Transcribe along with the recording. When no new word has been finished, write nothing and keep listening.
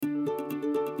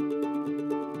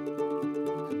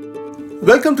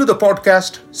Welcome to the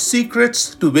podcast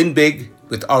Secrets to Win Big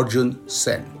with Arjun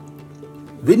Sen.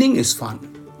 Winning is fun,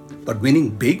 but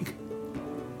winning big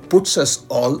puts us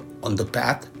all on the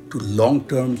path to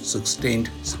long-term sustained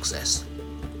success.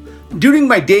 During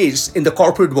my days in the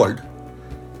corporate world,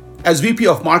 as VP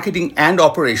of Marketing and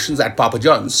Operations at Papa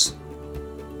John's,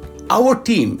 our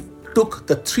team took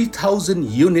the 3,000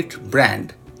 unit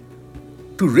brand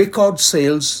to record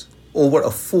sales over a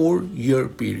 4-year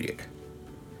period.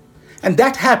 And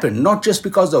that happened not just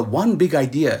because of one big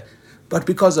idea, but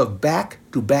because of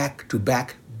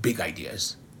back-to-back big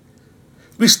ideas.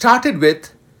 We started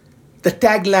with the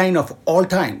tagline of all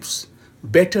times,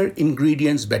 better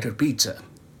ingredients, better pizza.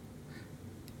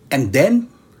 And then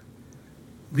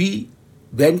we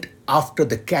went after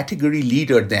the category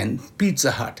leader then,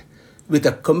 Pizza Hut, with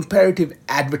a comparative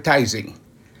advertising,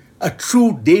 a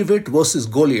true David versus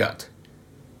Goliath.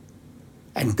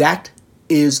 And that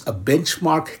is a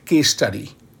benchmark case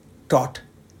study taught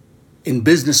in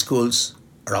business schools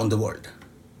around the world.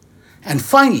 And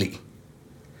finally,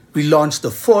 we launched the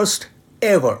first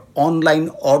ever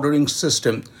online ordering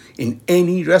system in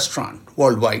any restaurant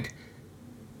worldwide,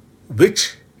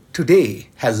 which today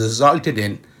has resulted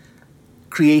in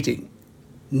creating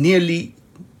nearly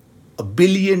 $1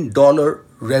 billion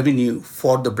revenue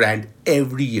for the brand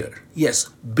every year. Yes,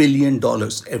 $1 billion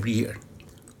every year.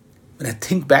 When I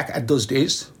think back at those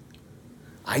days,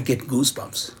 I get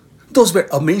goosebumps. Those were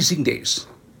amazing days.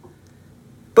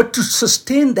 But to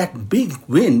sustain that big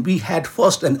win, we had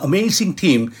first an amazing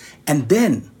team, and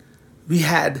then we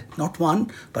had not one,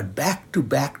 but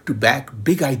back-to-back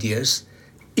big ideas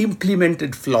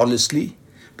implemented flawlessly,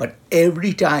 but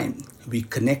every time we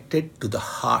connected to the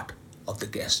heart of the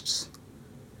guests.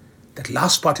 That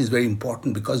last part is very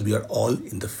important because we are all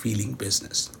in the feeling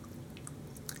business.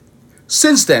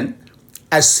 Since then,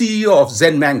 as CEO of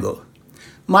Zen Mango,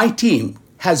 my team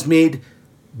has made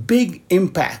big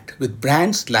impact with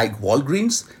brands like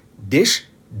Walgreens, Dish,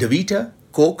 DeVita,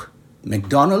 Coke,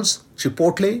 McDonald's,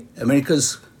 Chipotle,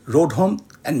 America's Road Home,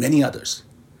 and many others.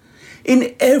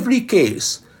 In every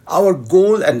case, our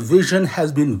goal and vision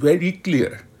has been very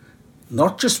clear.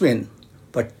 Not just win,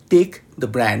 but take the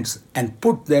brands and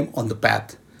put them on the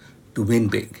path to win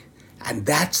big. And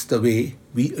that's the way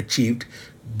we achieved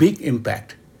big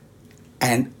impact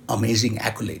and amazing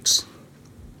accolades.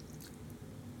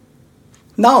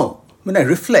 Now, when I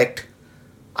reflect,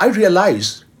 I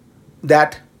realize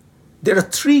that there are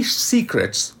 3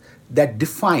 secrets that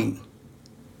define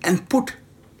and put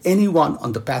anyone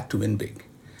on the path to win big.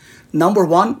 Number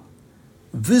 1,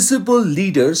 visible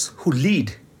leaders who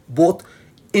lead both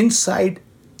inside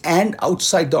and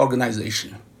outside the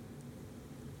organization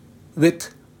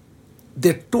with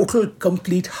their total,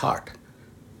 complete heart.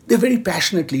 They're very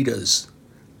passionate leaders.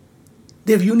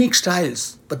 They have unique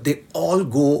styles, but they all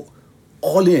go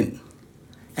all in,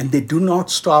 and they do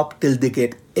not stop till they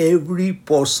get every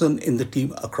person in the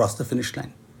team across the finish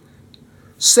line.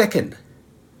 Second,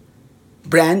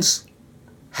 brands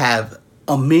have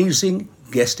amazing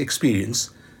guest experience,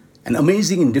 and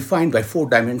amazing and defined by 4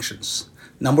 dimensions.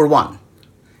 Number 1,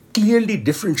 clearly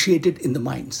differentiated in the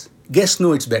minds. Guests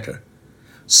know it's better.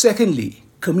 Secondly,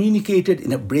 communicated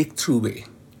in a breakthrough way.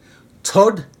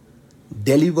 Third,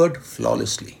 delivered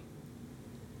flawlessly.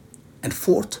 And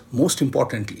fourth, most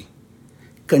importantly,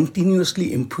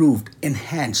 continuously improved,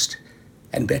 enhanced,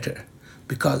 and better,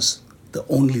 because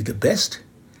only the best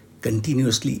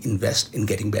continuously invest in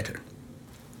getting better.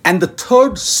 And the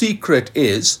third secret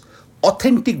is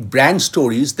authentic brand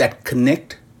stories that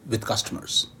connect with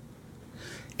customers.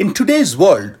 In today's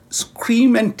world,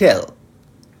 scream and tell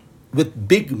with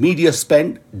big media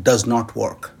spend does not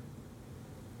work.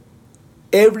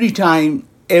 Every time,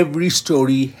 every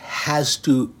story has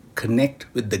to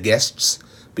connect with the guests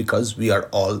because we are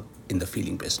all in the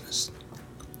feeling business.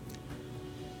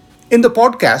 In the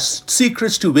podcast,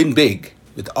 Secrets to Win Big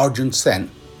with Arjun Sen,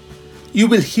 you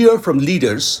will hear from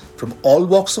leaders from all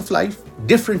walks of life,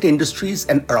 different industries,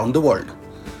 and around the world.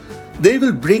 They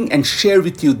will bring and share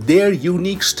with you their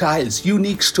unique styles,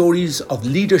 unique stories of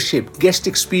leadership, guest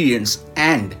experience,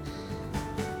 and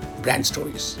brand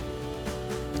stories.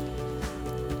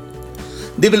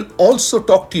 They will also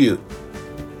talk to you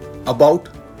about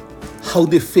how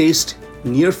they faced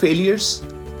near failures,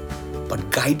 but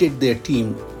guided their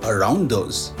team around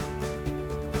those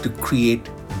to create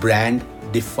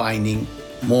brand-defining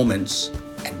moments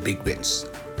and big wins.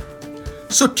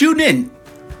 So tune in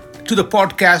to the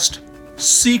podcast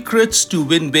Secrets to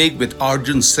Win Big with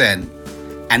Arjun Sen,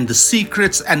 and the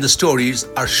secrets and the stories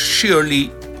are surely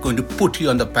going to put you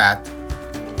on the path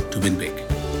to win big.